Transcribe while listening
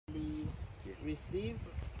receive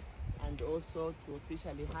and also to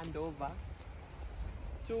officially hand over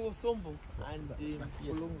to Sombo and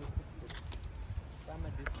Kulungu districts, Sama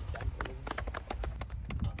district and Kulungu.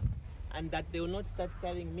 And that they will not start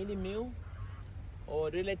carrying mini meal or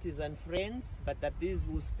relatives and friends, but that these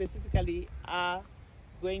will specifically are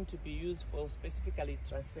going to be used for specifically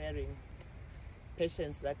transferring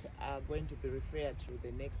patients that are going to be referred to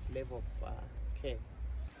the next level of care.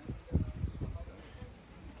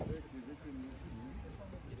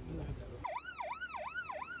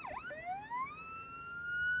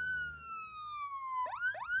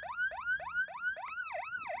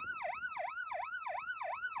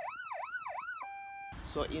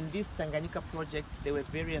 So in this Tanganyika project, there were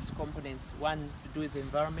various components, one to do with the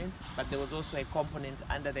environment, but there was also a component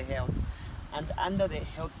under the health. And under the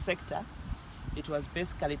health sector, it was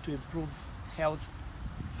basically to improve health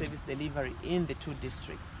service delivery in the 2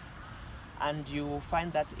 districts. And you will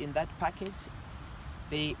find that in that package,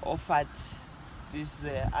 they offered these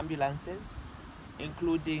ambulances,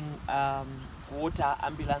 including water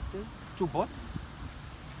ambulances, 2 boats.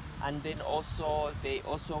 And then also, they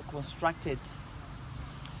also constructed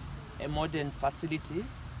a modern facility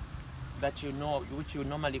that which you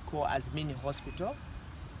normally call as mini hospital.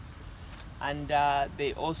 And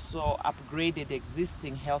they also upgraded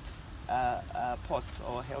existing health posts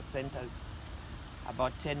or health centers,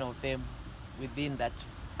 about 10 of them within that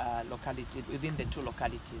locality, within the 2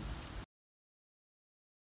 localities.